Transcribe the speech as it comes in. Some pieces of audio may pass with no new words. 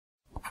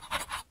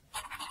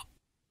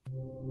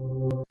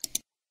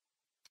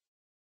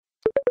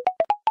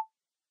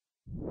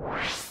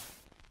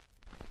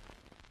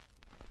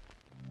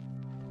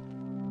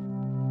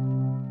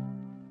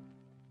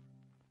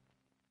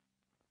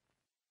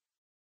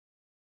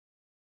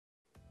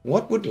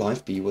What would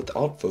life be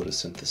without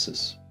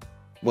photosynthesis?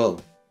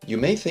 Well, you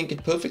may think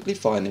it perfectly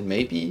fine and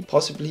maybe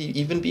possibly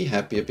even be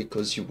happier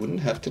because you wouldn't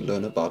have to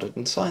learn about it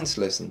in science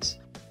lessons.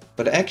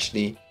 But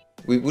actually,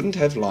 we wouldn't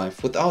have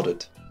life without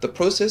it. The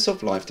process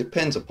of life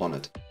depends upon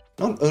it.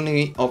 Not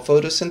only are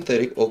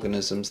photosynthetic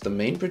organisms the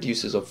main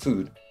producers of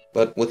food,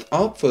 but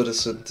without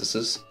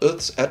photosynthesis,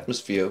 Earth's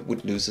atmosphere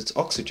would lose its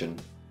oxygen.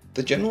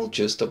 The general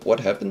gist of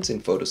what happens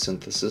in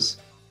photosynthesis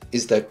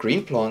is that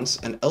green plants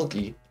and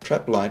algae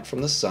trap light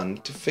from the sun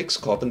to fix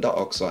carbon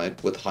dioxide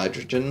with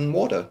hydrogen and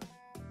water.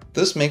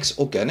 This makes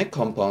organic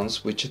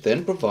compounds which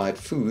then provide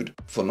food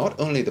for not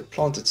only the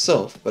plant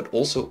itself but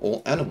also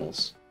all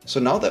animals. So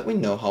now that we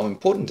know how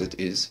important it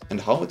is and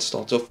how it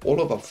starts off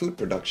all of our food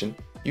production,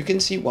 you can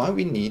see why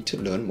we need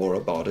to learn more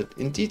about it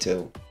in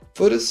detail.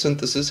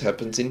 Photosynthesis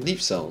happens in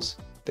leaf cells.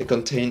 They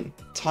contain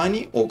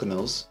tiny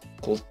organelles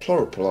called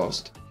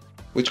chloroplast,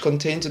 which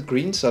contains a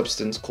green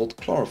substance called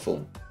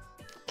chlorophyll.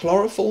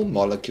 Chlorophyll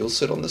molecules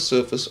sit on the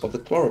surface of the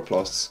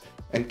chloroplasts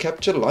and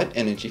capture light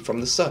energy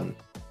from the sun,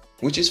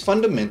 which is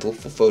fundamental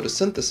for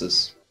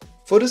photosynthesis.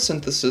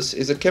 Photosynthesis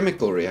is a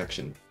chemical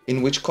reaction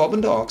in which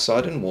carbon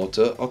dioxide and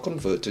water are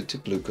converted to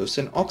glucose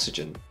and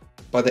oxygen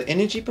by the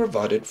energy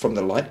provided from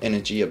the light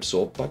energy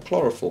absorbed by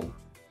chlorophyll.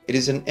 It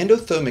is an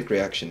endothermic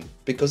reaction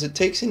because it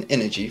takes in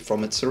energy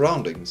from its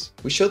surroundings.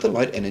 We show the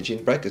light energy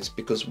in brackets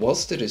because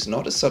whilst it is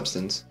not a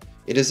substance,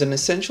 it is an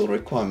essential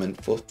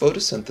requirement for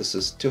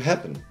photosynthesis to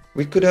happen.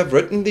 We could have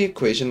written the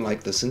equation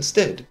like this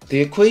instead. The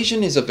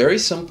equation is a very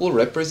simple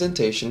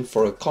representation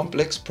for a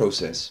complex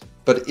process,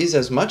 but is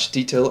as much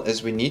detail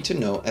as we need to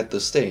know at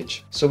this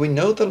stage. So we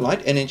know the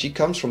light energy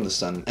comes from the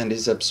sun and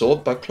is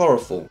absorbed by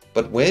chlorophyll.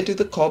 But where do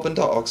the carbon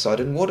dioxide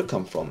and water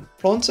come from?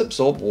 Plants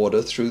absorb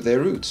water through their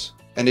roots,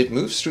 and it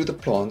moves through the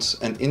plants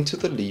and into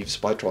the leaves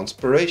by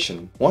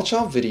transpiration. Watch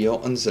our video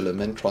on xylem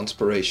and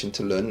transpiration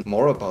to learn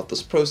more about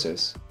this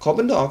process.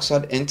 Carbon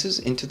dioxide enters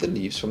into the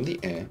leaves from the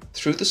air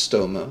through the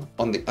stoma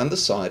on the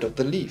underside of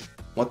the leaf.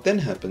 What then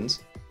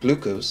happens?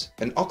 Glucose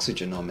and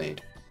oxygen are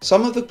made.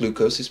 Some of the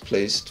glucose is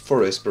placed for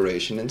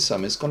respiration and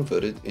some is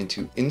converted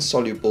into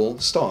insoluble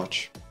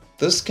starch.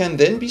 This can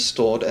then be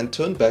stored and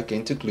turned back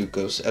into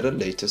glucose at a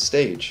later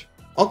stage.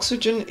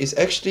 Oxygen is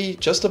actually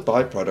just a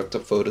byproduct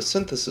of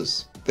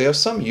photosynthesis. There are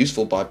some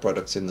useful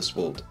byproducts in this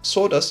world: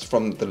 sawdust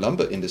from the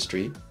lumber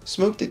industry,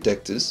 smoke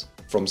detectors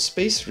from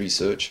space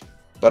research,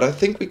 but I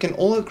think we can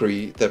all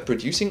agree that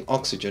producing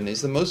oxygen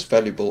is the most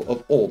valuable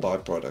of all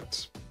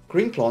byproducts.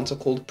 Green plants are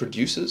called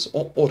producers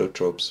or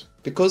autotrophs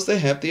because they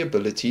have the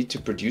ability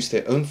to produce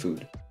their own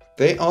food.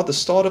 They are the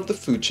start of the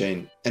food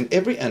chain, and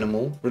every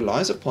animal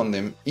relies upon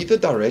them either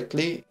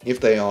directly if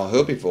they are a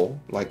herbivore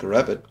like a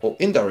rabbit, or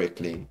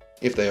indirectly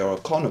if they are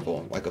a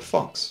carnivore like a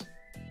fox.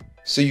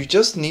 So you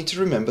just need to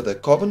remember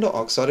that carbon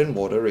dioxide and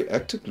water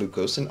react to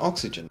glucose and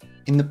oxygen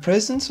in the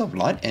presence of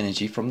light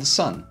energy from the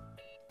sun.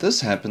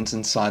 This happens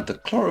inside the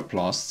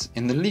chloroplasts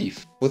in the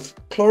leaf, with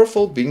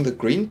chlorophyll being the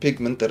green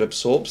pigment that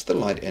absorbs the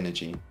light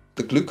energy.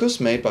 The glucose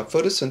made by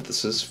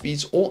photosynthesis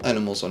feeds all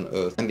animals on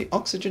Earth, and the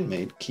oxygen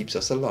made keeps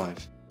us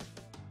alive.